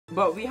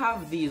But we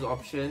have these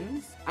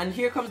options. And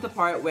here comes the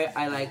part where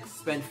I like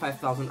spent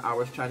 5,000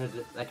 hours trying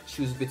to like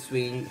choose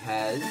between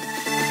hairs.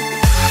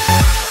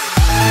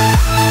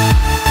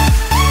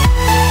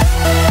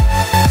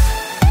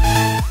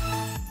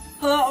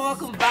 Hello,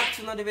 welcome back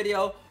to another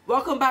video.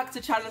 Welcome back to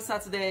Challenge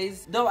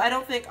Saturdays. Though I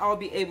don't think I'll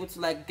be able to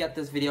like get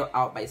this video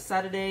out by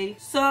Saturday,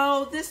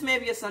 so this may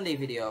be a Sunday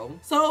video.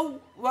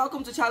 So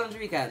welcome to Challenge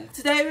Weekend.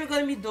 Today we're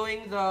going to be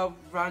doing the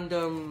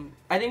random,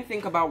 I didn't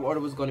think about what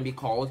it was going to be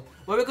called,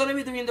 but we're going to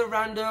be doing the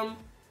random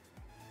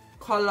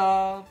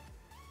color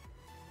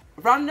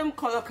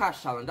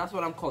cash challenge. That's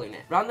what I'm calling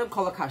it. Random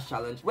color cash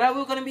challenge, where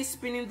we're going to be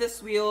spinning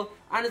this wheel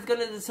and it's going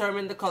to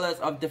determine the colors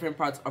of different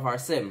parts of our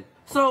sim.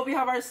 So we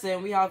have our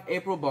sim, we have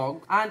April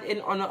Bog, and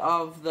in honor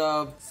of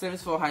the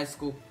Sims 4 High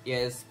School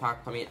Years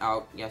pack coming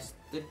out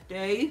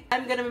yesterday,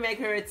 I'm gonna make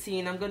her a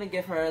teen. I'm gonna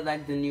give her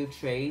like the new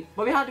trait.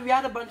 But we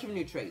had a bunch of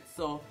new traits,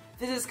 so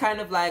this is kind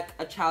of like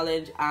a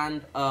challenge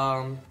and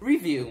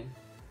review.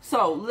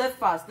 So live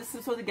fast. This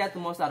is so to get the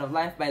most out of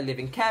life by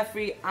living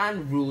carefree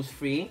and rules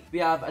free. We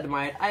have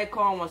admired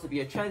icon, wants to be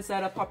a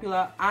trendsetter,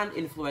 popular and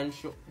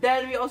influential.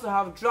 Then we also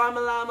have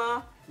drama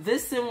llama.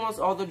 This sim wants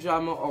all the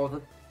drama all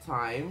the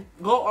time.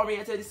 Goal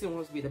oriented, this sim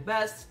wants to be the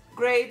best.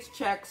 Grades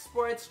check,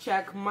 sports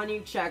check,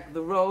 money check.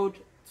 The road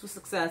to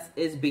success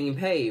is being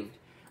paved.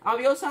 And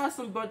we also have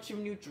some bunch of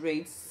new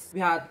traits.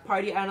 We had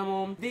party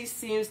animal. These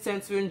sims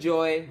tend to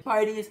enjoy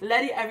parties,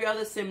 letting every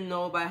other sim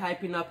know by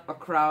hyping up a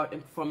crowd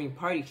and performing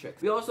party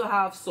tricks. We also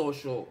have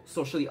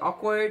socially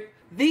awkward.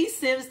 These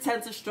sims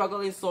tend to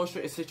struggle in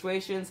social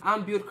situations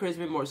and build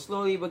charisma more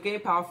slowly, but gain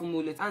powerful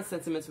movements and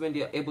sentiments when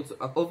they are able to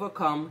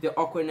overcome their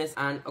awkwardness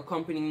and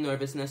accompanying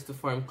nervousness to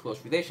form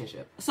close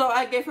relationships. So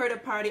I gave her the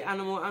party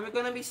animal, and we're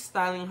gonna be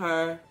styling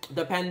her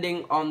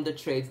depending on the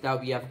traits that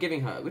we have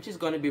given her, which is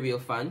gonna be real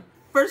fun.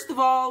 First of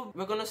all,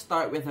 we're gonna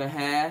start with her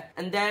hair,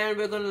 and then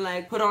we're gonna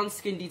like put on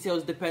skin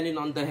details depending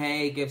on the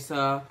hair it gives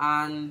her,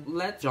 and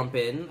let's jump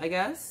in, I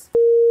guess.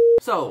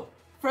 So,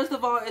 first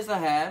of all is her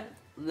hair.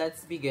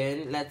 Let's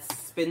begin. Let's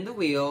spin the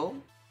wheel.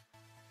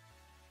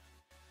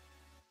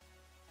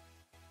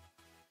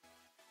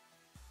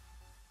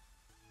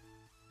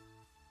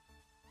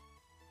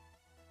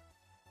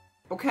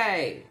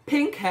 Okay,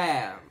 pink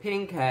hair.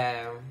 Pink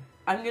hair.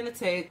 I'm gonna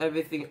take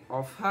everything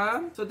off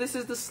her. So this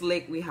is the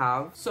slate we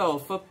have. So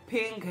for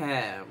pink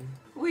hair,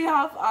 we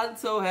have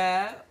Anto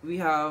hair. We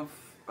have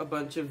a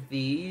bunch of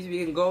these.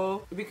 We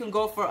can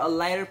go for a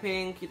lighter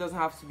pink. It doesn't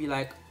have to be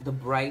like the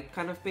bright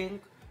kind of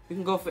pink. We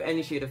can go for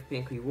any shade of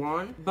pink we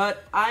want.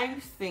 But I'm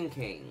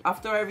thinking,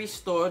 after I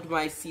restored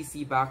my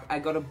CC back, I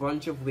got a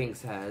bunch of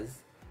wings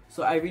hairs.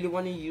 So I really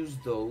want to use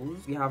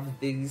those. We have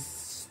these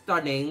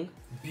stunning,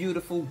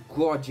 beautiful,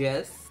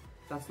 gorgeous.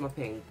 That's not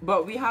pink.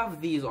 But we have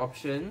these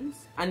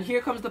options. And here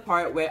comes the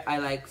part where I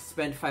like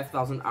spent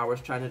 5,000 hours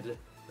trying to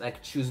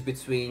like choose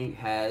between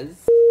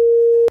hairs.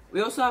 We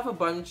also have a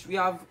bunch. We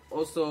have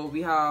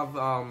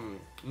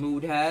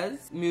Mood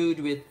hairs. Mood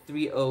with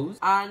 3 O's.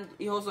 And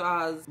he also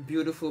has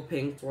beautiful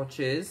pink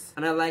swatches.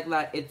 And I like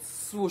that it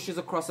swooshes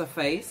across her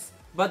face.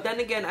 But then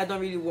again, I don't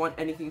really want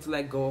anything to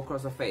like go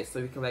across her face, so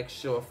we can like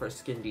show off her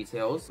skin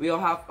details. We all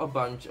have a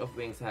bunch of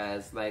wings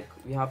hairs. Like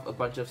we have a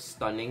bunch of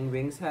stunning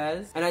wings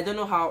hairs. And I don't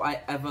know how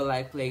I ever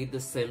like played The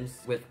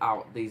Sims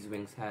without these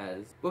wings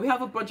hairs. But we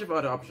have a bunch of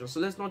other options. So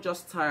let's not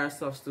just tie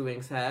ourselves to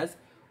wings hairs.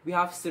 We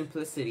have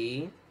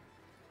simplicity.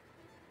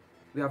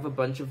 We have a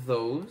bunch of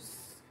those.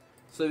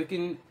 So we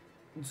can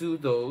do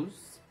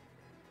those.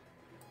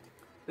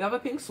 We have a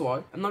pink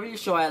sword. I'm not really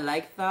sure I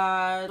like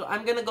that. So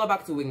I'm gonna go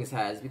back to wings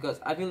hairs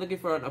because I've been looking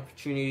for an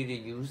opportunity to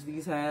use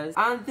these hairs.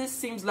 And this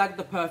seems like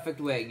the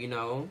perfect way, you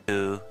know?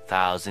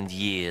 2,000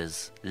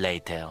 years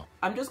later.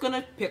 I'm just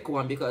gonna pick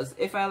one because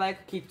if I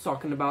like keep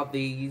talking about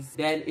these,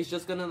 then it's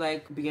just gonna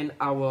like be an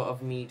hour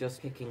of me just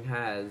picking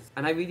hairs.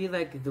 And I really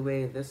like the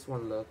way this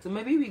one looks. So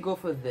maybe we go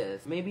for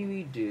this. Maybe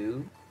we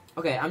do.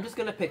 Okay, I'm just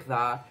gonna pick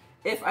that.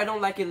 If I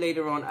don't like it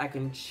later on, I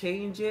can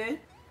change it.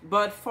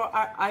 But for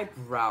our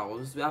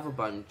eyebrows, we have a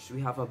bunch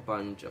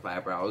of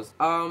eyebrows.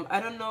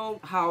 I don't know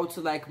how to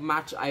like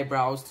match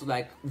eyebrows to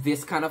like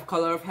this kind of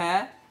color of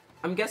hair.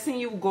 I'm guessing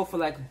you go for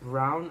like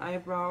brown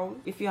eyebrows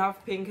if you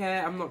have pink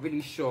hair. I'm not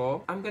really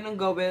sure. I'm gonna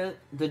go with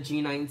the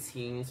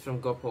G19s from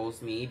Go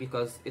Pose Me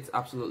because it's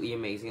absolutely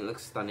amazing. It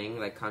looks stunning.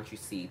 Like, can't you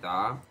see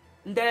that?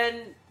 And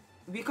then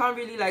we can't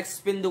really like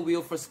spin the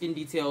wheel for skin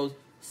details.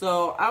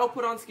 So I'll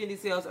put on skin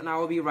details and I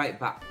will be right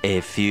back.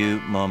 A few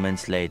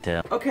moments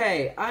later.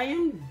 Okay, I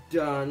am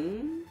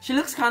done. She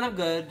looks kind of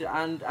good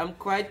and I'm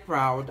quite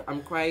proud.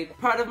 I'm quite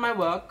proud of my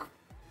work.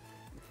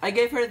 I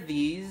gave her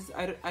these.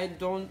 I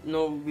don't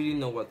really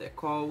know what they're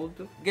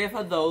called. Gave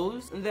her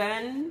those. And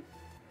then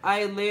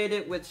I layered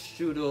it with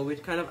strudel,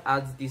 which kind of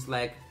adds these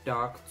like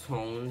dark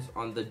tones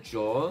on the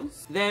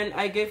jaws. Then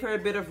I gave her a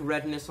bit of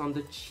redness on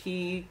the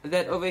cheek.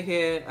 Then over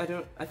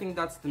here, I think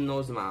that's the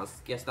nose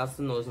mask. Yes, that's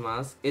the nose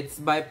mask. It's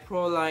by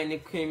Proline.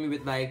 It came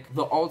with like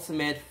the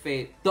ultimate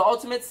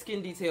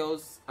skin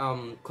details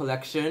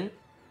collection.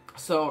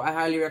 So I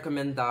highly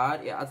recommend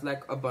that. It adds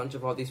like a bunch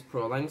of all these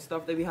Proline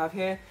stuff that we have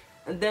here.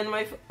 And then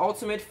my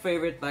ultimate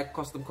favorite like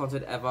custom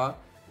content ever,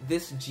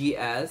 this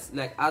GS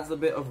like adds a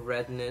bit of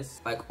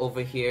redness like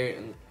over here,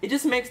 and it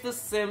just makes the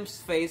Sim's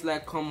face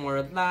like come more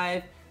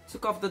alive.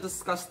 Took off the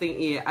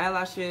disgusting ear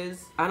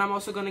eyelashes, and I'm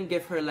also gonna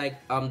give her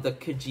like the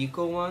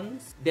Kajiko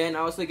ones. Then I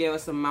also gave her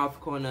some mouth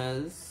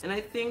corners, and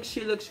I think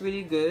she looks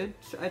really good.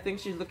 I think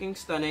she's looking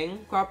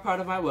stunning. Quite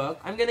proud of my work.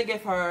 I'm gonna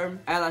give her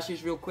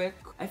eyelashes real quick.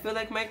 I feel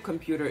like my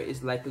computer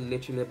is like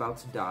literally about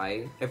to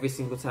die every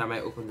single time I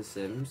open The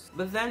Sims,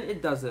 but then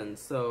it doesn't,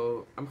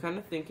 so I'm kind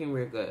of thinking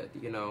we're good,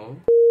 you know?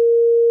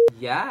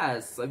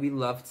 Yes, we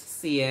love to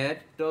see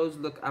it. Those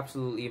look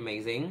absolutely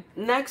amazing.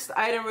 Next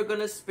item we're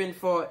gonna spin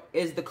for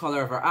is the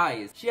color of her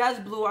eyes. She has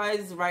blue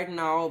eyes right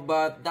now,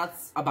 but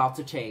that's about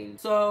to change.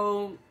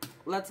 So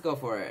let's go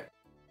for it.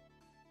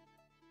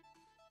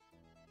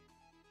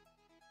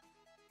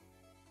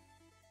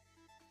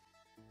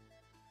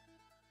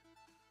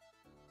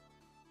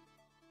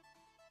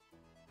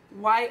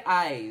 White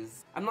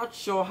eyes. I'm not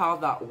sure how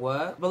that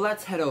works, but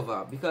let's head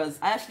over because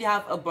I actually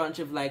have a bunch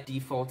of like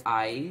default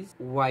eyes.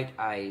 White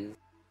eyes.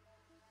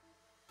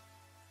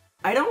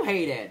 I don't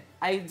hate it.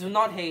 I do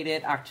not hate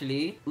it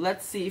actually.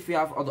 Let's see if we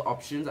have other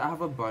options. I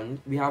have a bunch.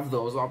 We have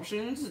those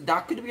options.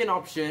 That could be an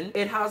option.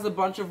 It has a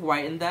bunch of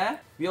white in there.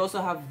 We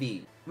also have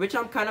these, which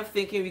I'm kind of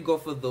thinking we go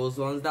for those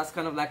ones. That's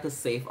kind of like a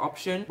safe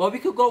option. But we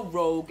could go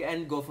rogue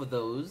and go for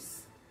those,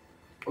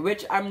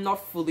 which I'm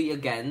not fully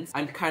against.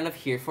 I'm kind of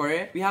here for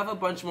it. We have a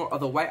bunch more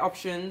other white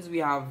options. We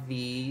have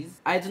these.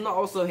 I do not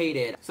also hate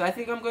it. So I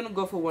think I'm gonna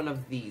go for one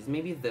of these.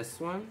 Maybe this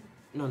one?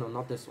 No,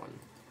 not this one.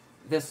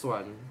 This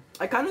one.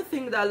 I kind of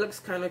think that looks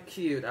kind of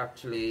cute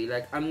actually.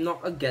 Like, I'm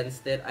not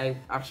against it. I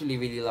actually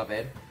really love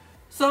it.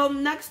 So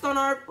next on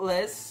our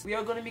list, we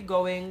are going to be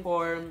going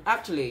for...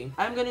 Actually,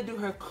 I'm going to do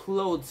her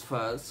clothes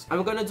first.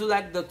 I'm going to do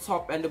like the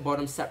top and the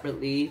bottom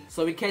separately.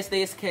 So in case there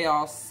is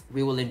chaos,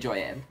 we will enjoy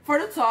it. For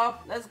the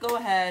top, let's go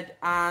ahead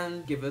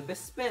and give it a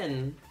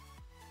spin.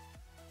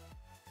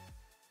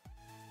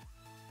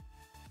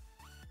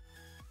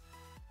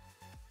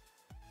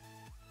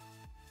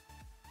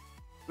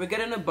 We're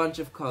getting a bunch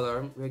of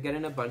color.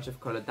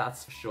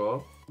 That's for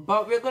sure.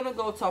 But we're gonna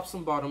go tops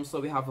and bottoms so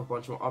we have a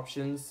bunch more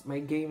options. My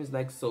game is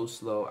like so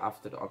slow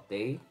after the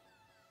update,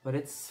 but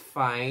it's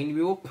fine.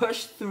 We will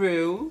push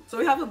through. So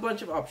we have a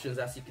bunch of options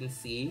as you can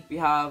see. We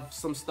have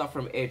some stuff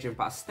from Adrian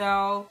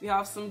Pastel. We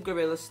have some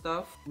gorilla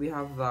stuff. We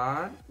have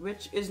that,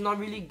 which is not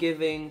really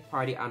giving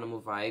party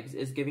animal vibes.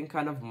 It's giving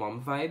kind of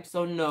mom vibes.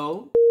 So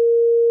no.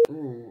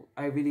 Ooh,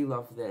 I really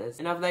love this.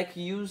 And I've like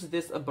used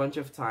this a bunch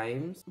of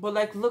times. But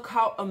like, look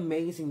how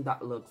amazing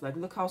that looks. Like,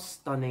 look how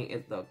stunning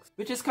it looks.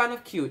 Which is kind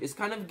of cute. It's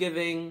kind of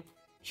giving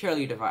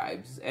cheerleader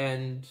vibes.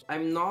 And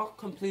I'm not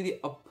completely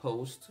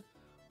opposed.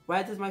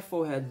 Why does my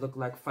forehead look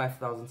like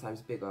 5,000 times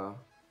bigger?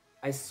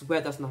 I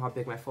swear that's not how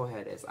big my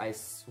forehead is. I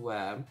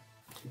swear.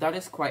 That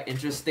is quite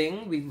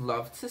interesting. We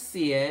love to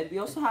see it. We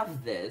also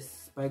have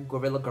this by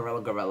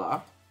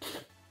Gorilla.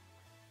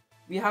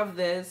 We have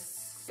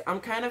this.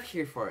 I'm kind of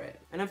here for it.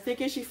 And I'm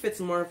thinking she fits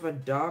more of a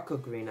darker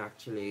green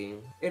actually.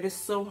 It is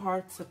so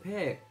hard to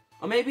pick.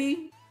 Or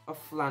maybe a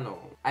flannel.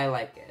 I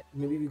like it.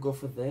 Maybe we go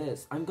for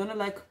this. I'm gonna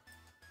like...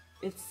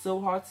 It's so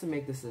hard to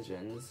make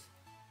decisions.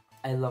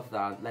 I love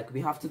that. Like,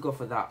 we have to go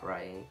for that,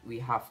 right? We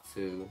have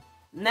to.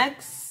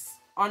 Next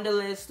on the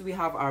list, we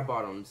have our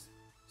bottoms.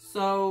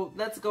 So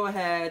let's go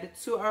ahead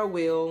to our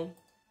wheel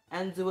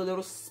and do a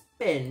little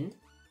spin.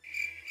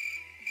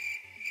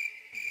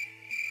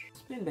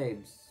 Spin,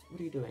 babes. What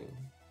are you doing?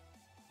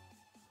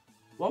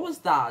 What was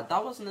that?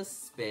 That wasn't a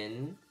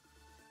spin.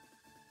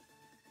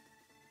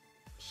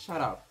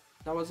 Shut up.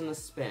 That wasn't a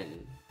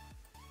spin.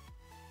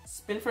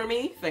 Spin for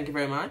me. Thank you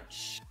very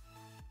much.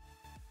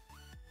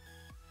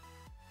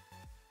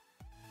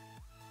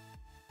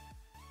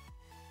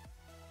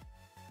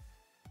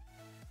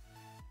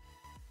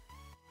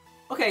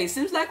 Okay,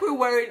 seems like we're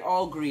wearing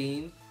all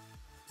green.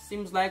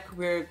 Seems like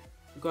we're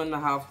gonna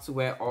have to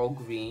wear all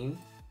green.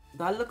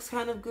 That looks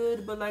kind of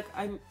good, but like,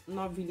 I'm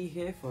not really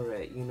here for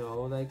it, you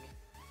know? Like,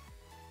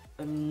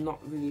 I'm not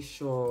really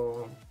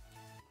sure.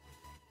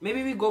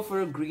 Maybe we go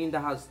for a green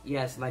that has,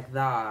 yes, like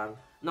that.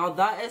 Now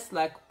that is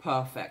like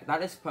perfect.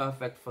 That is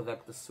perfect for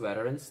like the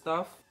sweater and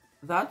stuff.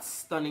 That's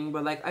stunning,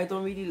 but like, I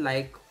don't really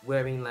like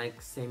wearing like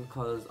same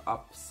colors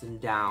ups and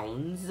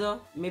downs.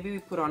 Maybe we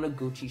put on a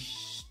Gucci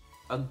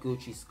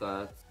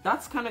skirt.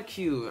 That's kind of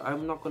cute,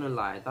 I'm not gonna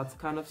lie. That's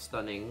kind of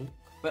stunning.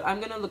 But I'm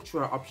gonna look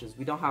through our options.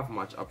 We don't have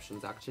much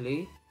options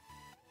actually.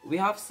 We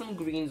have some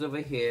greens over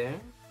here.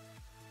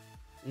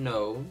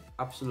 No,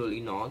 absolutely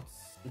not.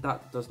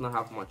 That does not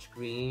have much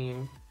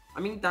green.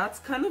 I mean, that's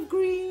kind of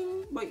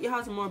green, but it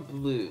has more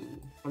blue.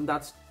 And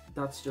that's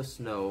just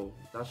no.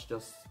 That's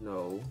just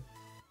no.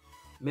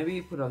 Maybe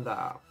we put on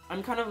that.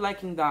 I'm kind of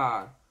liking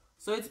that.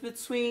 So it's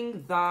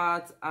between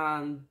that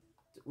and...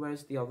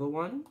 Where's the other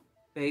one?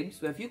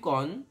 Babes, where have you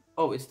gone?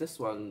 Oh, it's this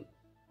one.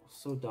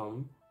 So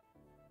dumb.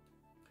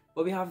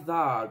 But we have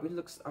that, which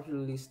looks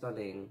absolutely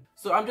stunning.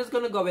 So I'm just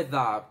gonna go with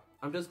that.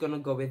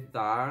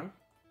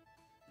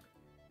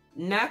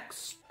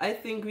 Next, I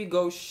think we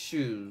go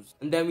shoes,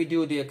 and then we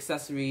do the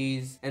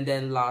accessories, and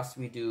then last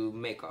we do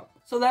makeup.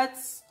 So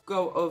let's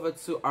go over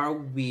to our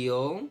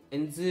wheel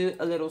and do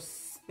a little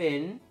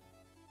spin.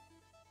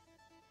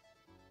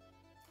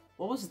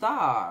 What was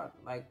that?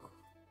 Like,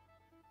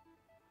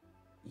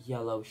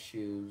 yellow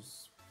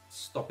shoes.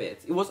 Stop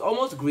it. It was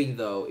almost green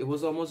though. It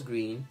was almost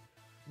green.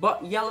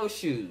 But yellow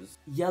shoes.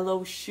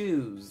 Yellow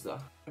shoes.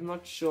 I'm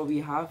not sure we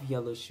have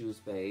yellow shoes,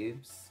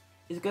 babes.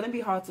 It's gonna be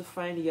hard to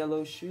find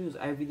yellow shoes.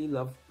 I really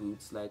love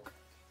boots. Like,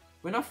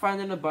 we're not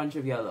finding a bunch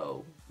of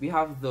yellow. We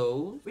have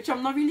those, which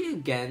I'm not really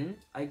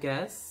against, I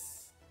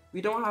guess.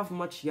 We don't have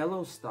much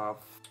yellow stuff.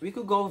 We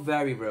could go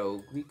very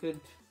rogue. We could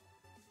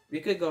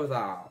go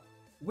that.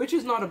 Which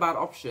is not a bad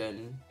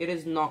option. It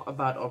is not a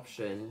bad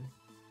option.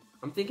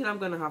 I'm thinking I'm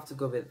gonna have to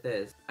go with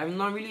this. I'm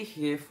not really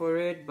here for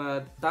it,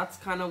 but that's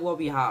kind of what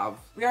we have.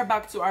 We are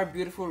back to our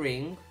beautiful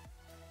ring.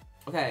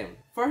 Okay,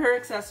 for her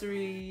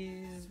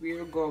accessories,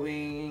 we're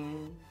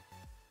going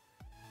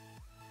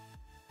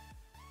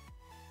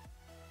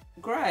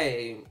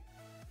gray,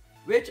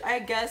 which I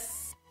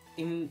guess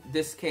in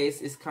this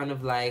case is kind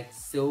of like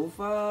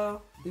silver.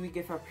 Do we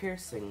give her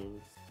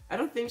piercings? I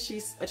don't think she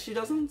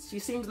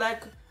seems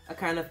like a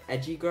kind of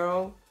edgy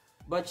girl,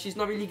 but she's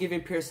not really giving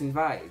piercing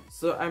vibes.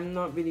 So I'm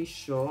not really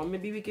sure.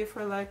 Maybe we give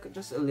her like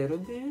just a little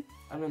bit.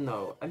 I don't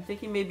know. I'm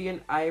thinking maybe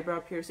an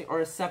eyebrow piercing or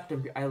a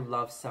septum. I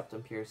love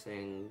septum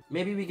piercing.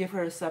 Maybe we give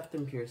her a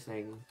septum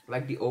piercing.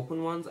 Like the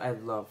open ones. I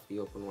love the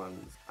open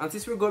ones. And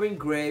since we're going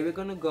gray, we're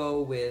gonna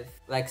go with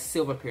like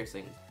silver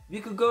piercing. We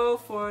could go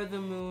for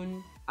the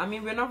moon. I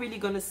mean, we're not really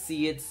gonna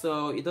see it,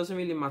 so it doesn't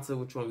really matter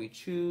which one we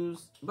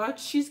choose. But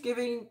she's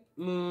giving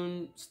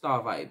moon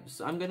star vibes,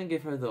 so I'm gonna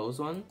give her those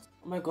ones.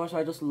 Oh my gosh,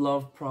 I just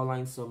love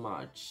Praline so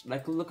much.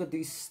 Like, look at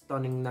these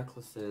stunning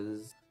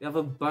necklaces. We have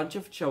a bunch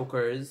of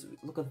chokers.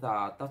 Look at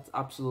that. That's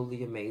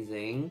absolutely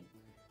amazing.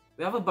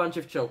 We have a bunch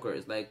of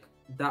chokers, like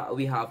that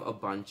we have a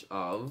bunch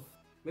of.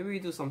 Maybe we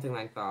do something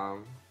like that.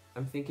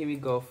 I'm thinking we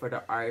go for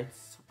the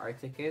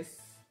Arcticus,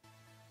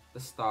 the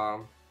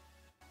star,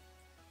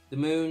 the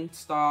moon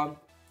star.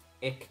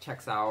 It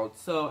checks out,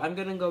 so I'm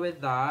gonna go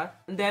with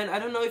that. And then I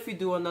don't know if we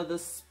do another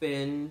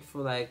spin for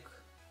like,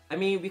 I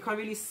mean, we can't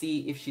really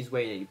see if she's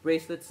wearing any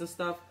bracelets and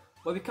stuff,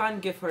 but we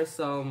can give her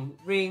some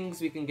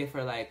rings. We can give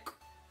her like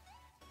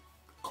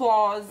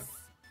claws.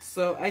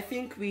 So I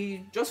think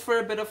we, just for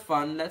a bit of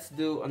fun, let's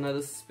do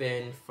another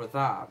spin for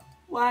that.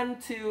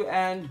 1, 2,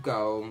 and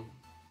go.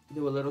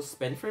 Do a little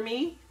spin for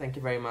me. Thank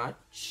you very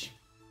much.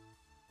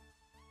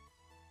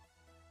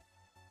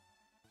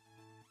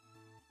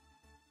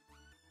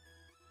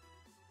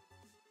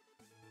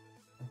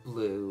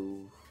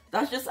 Blue.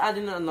 That's just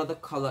adding another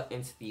color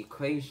into the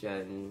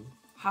equation.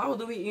 How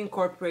do we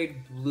incorporate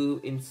blue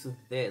into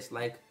this?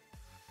 Like,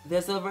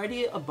 there's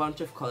already a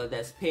bunch of color.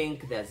 There's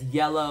pink, there's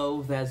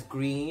yellow, there's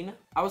green.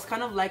 I was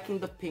kind of liking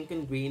the pink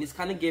and green. It's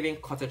kind of giving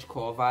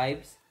cottagecore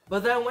vibes.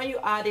 But then when you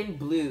add in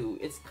blue,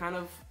 it's kind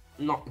of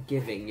not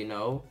giving, you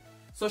know?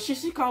 So she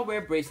can't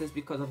wear bracelets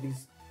because of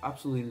these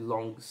absolutely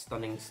long,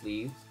 stunning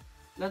sleeves.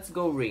 Let's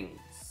go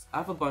rings. I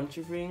have a bunch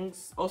of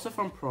rings, also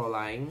from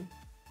Praline.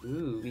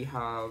 Ooh, we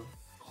have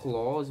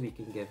claws we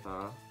can give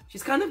her.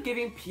 She's kind of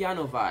giving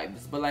piano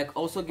vibes, but like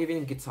also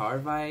giving guitar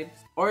vibes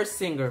or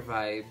singer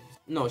vibes.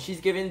 No,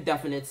 she's giving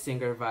definite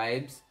singer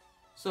vibes.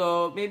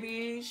 So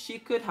maybe she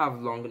could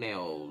have long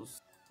nails.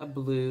 A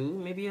blue,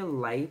 maybe a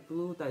light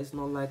blue that is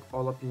not like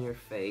all up in your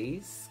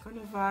face kind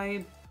of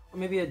vibe. Or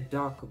maybe a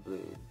darker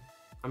blue.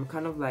 I'm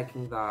kind of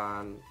liking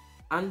that.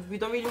 And we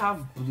don't really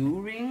have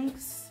blue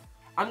rings.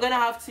 I'm gonna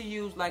have to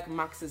use like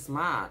Max's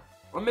Matte.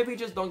 Or maybe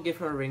just don't give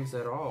her rings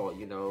at all,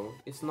 you know?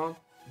 It's not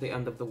the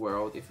end of the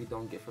world if you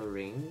don't give her a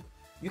ring.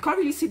 You can't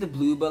really see the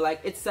blue, but like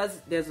it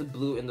says there's a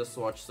blue in the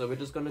swatch, so we're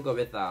just gonna go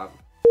with that.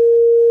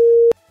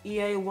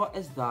 EA, what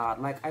is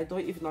that? Like, I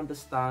don't even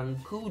understand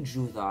who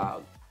drew that.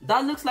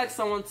 That looks like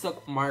someone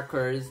took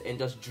markers and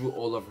just drew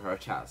all over her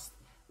chest.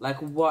 Like,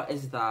 what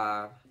is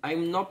that?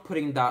 I'm not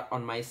putting that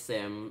on my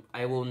sim.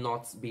 I will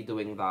not be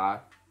doing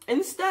that.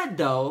 Instead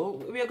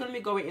though, we are going to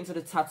be going into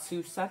the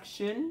tattoo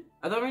section.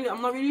 I'm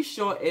not really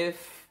sure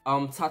if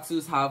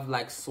tattoos have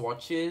like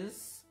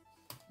swatches,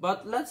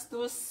 but let's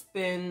do a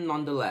spin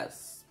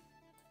nonetheless.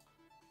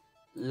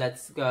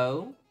 Let's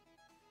go.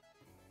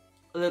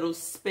 A little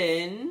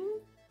spin.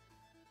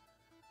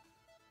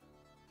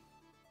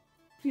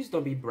 Please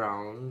don't be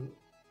brown.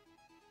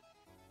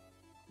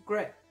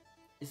 Gray.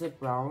 Is it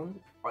brown?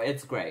 Oh,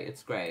 it's gray.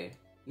 It's gray.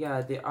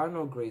 Yeah, there are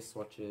no gray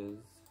swatches.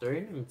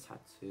 Sternum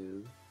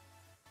tattoo.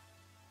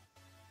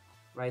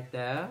 Right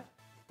there.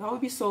 That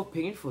would be so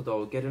painful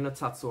though, getting a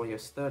tattoo on your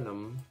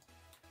sternum.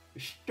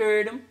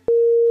 Sternum.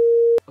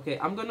 Okay,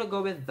 I'm gonna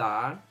go with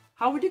that.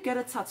 How would you get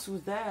a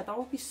tattoo there? That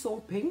would be so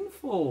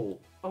painful.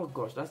 Oh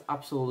gosh, that's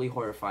absolutely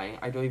horrifying.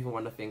 I don't even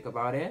want to think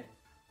about it.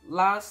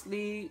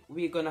 Lastly,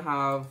 we're gonna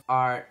have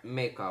our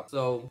makeup.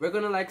 So we're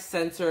gonna like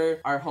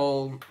center our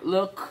whole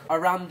look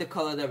around the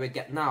color that we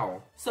get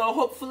now. So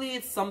hopefully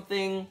it's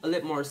something a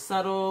little more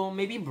subtle,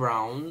 maybe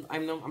brown.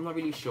 I'm not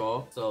really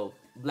sure. So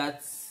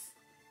let's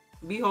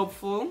be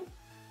hopeful.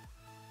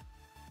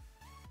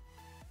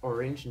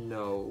 Orange,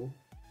 no.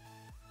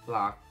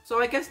 Black.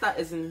 So I guess that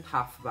isn't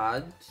half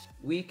bad.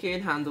 We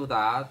can handle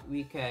that.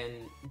 We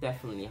can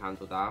definitely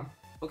handle that.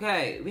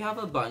 Okay, we have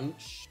a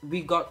bunch.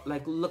 We got,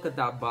 like, look at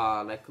that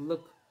bar. Like,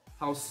 look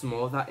how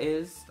small that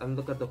is. And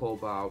look at the whole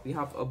bar. We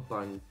have a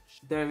bunch.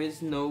 There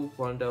is no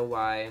wonder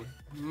why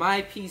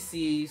my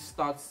PC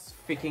starts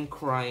freaking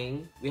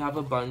crying. We have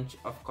a bunch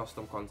of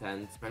custom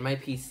content. And my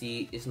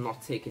PC is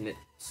not taking it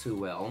too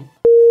well.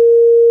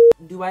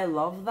 Do I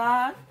love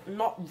that?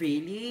 Not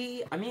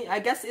really. I mean, I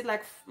guess it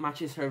like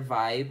matches her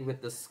vibe with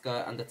the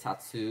skirt and the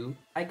tattoo.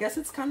 I guess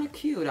it's kind of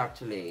cute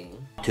actually.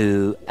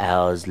 2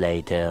 hours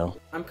later.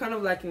 I'm kind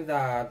of liking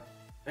that,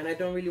 and I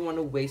don't really want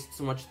to waste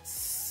too much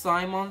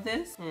time on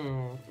this.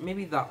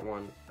 Maybe that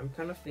one. I'm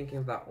kind of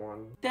thinking that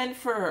one. Then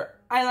for her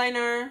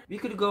eyeliner, we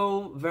could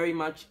go very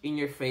much in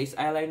your face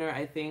eyeliner.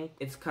 I think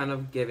it's kind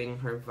of giving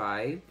her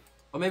vibe.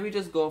 Or maybe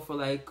just go for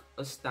like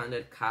a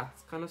standard cat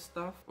kind of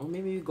stuff. Or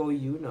maybe you go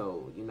you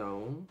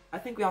know. I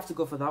think we have to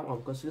go for that one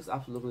because she looks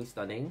absolutely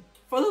stunning.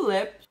 For the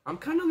lip, I'm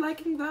kind of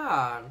liking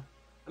that.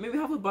 I mean, we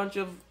have a bunch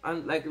of,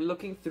 and like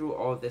looking through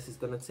all this is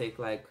gonna take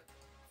like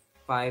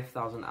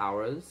 5,000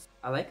 hours.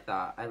 I like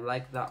that. I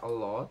like that a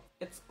lot.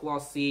 It's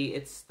glossy,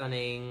 it's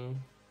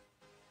stunning.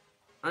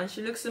 And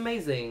she looks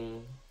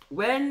amazing.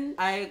 When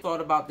I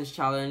thought about this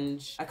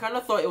challenge, I kind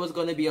of thought it was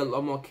going to be a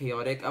lot more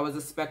chaotic. I was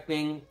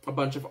expecting a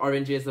bunch of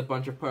oranges, a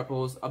bunch of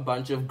purples, a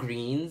bunch of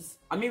greens.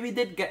 I mean, we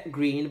did get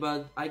green,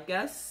 but I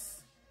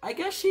guess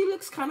she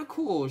looks kind of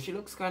cool. She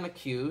looks kind of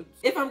cute.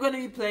 If I'm going to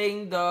be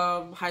playing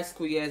the high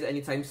school years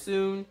anytime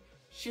soon,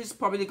 she's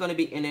probably going to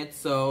be in it.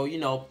 So, you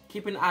know,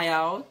 keep an eye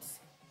out.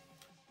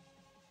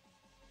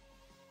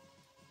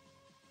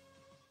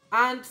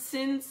 And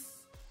since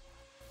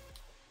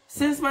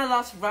my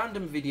last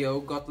random video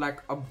got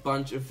like a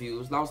bunch of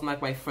views, that was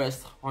like my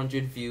first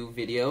 100 view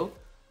video,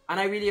 and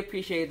I really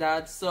appreciate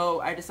that, so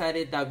I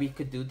decided that we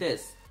could do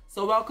this.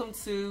 So welcome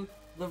to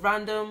the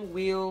random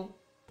wheel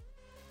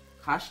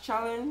cash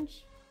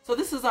challenge. So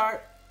this is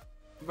our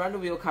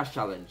random wheel cash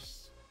challenge.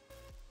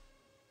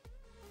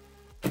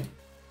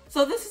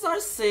 So this is our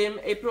sim,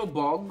 April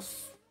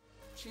Boggs.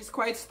 She's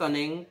quite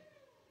stunning.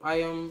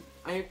 I am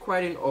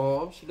quite in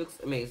awe. She looks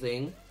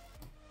amazing.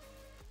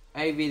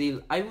 I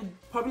would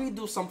probably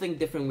do something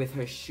different with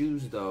her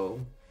shoes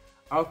though.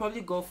 I would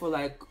probably go for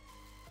like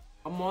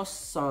a more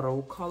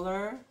subtle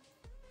color.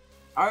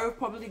 I would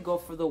probably go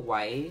for the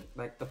white,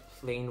 like the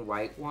plain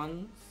white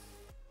ones,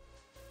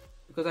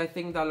 because I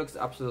think that looks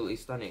absolutely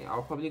stunning.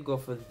 I'll probably go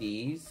for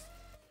these.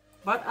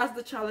 But as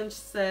the challenge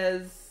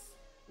says,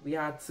 we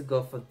had to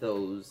go for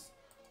those.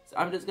 So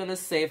I'm just gonna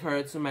save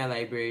her to my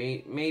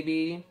library.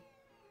 Maybe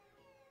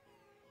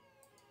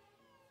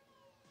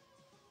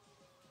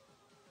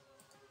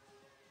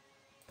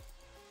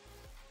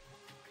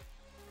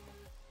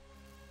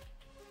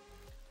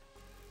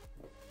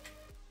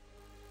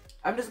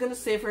I'm just gonna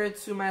save her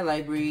to my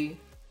library.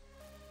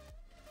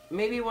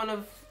 Maybe one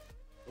of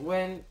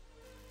when...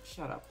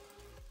 Shut up.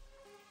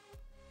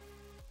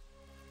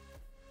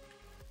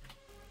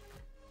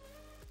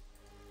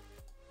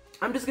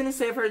 I'm just gonna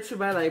save her to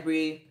my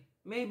library.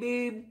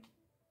 Maybe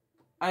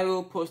I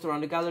will post her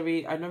on the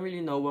gallery. I don't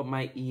really know what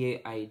my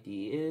EA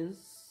ID is.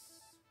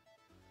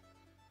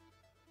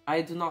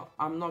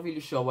 I'm not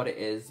really sure what it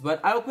is, but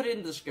I will put it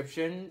in the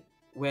description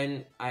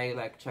when I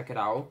like check it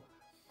out.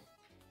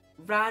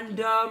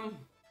 Random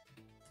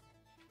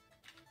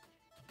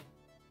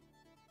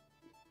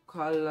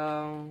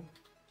color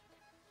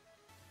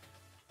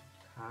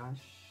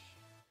cash.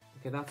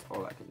 Okay, that's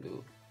all I can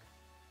do.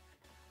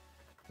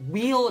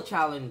 Wheel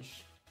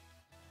challenge.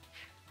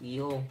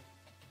 Wheel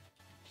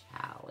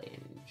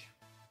challenge.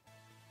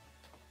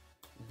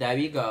 There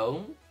we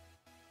go.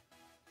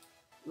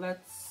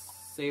 Let's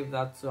save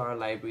that to our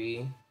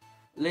library.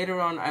 Later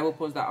on, I will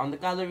post that on the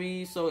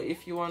gallery. So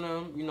if you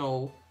wanna, you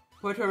know,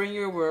 put her in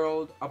your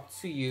world, up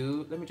to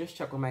you. Let me just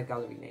check what my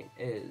gallery name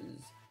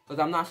is, because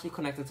I'm not actually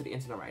connected to the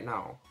internet right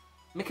now.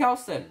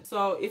 Mikkelsen.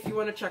 So if you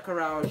want to check her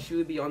out, she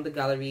will be on the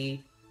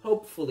gallery.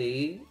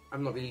 Hopefully.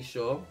 I'm not really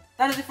sure.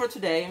 That is it for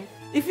today.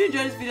 If you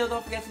enjoyed this video,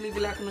 don't forget to leave a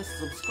like and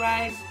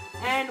subscribe.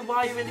 And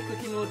while you're in the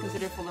cooking mode,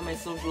 consider following my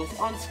socials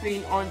on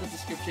screen or in the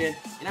description.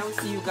 And I will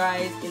see you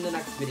guys in the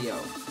next video.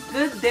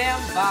 Good damn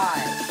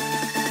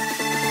bye.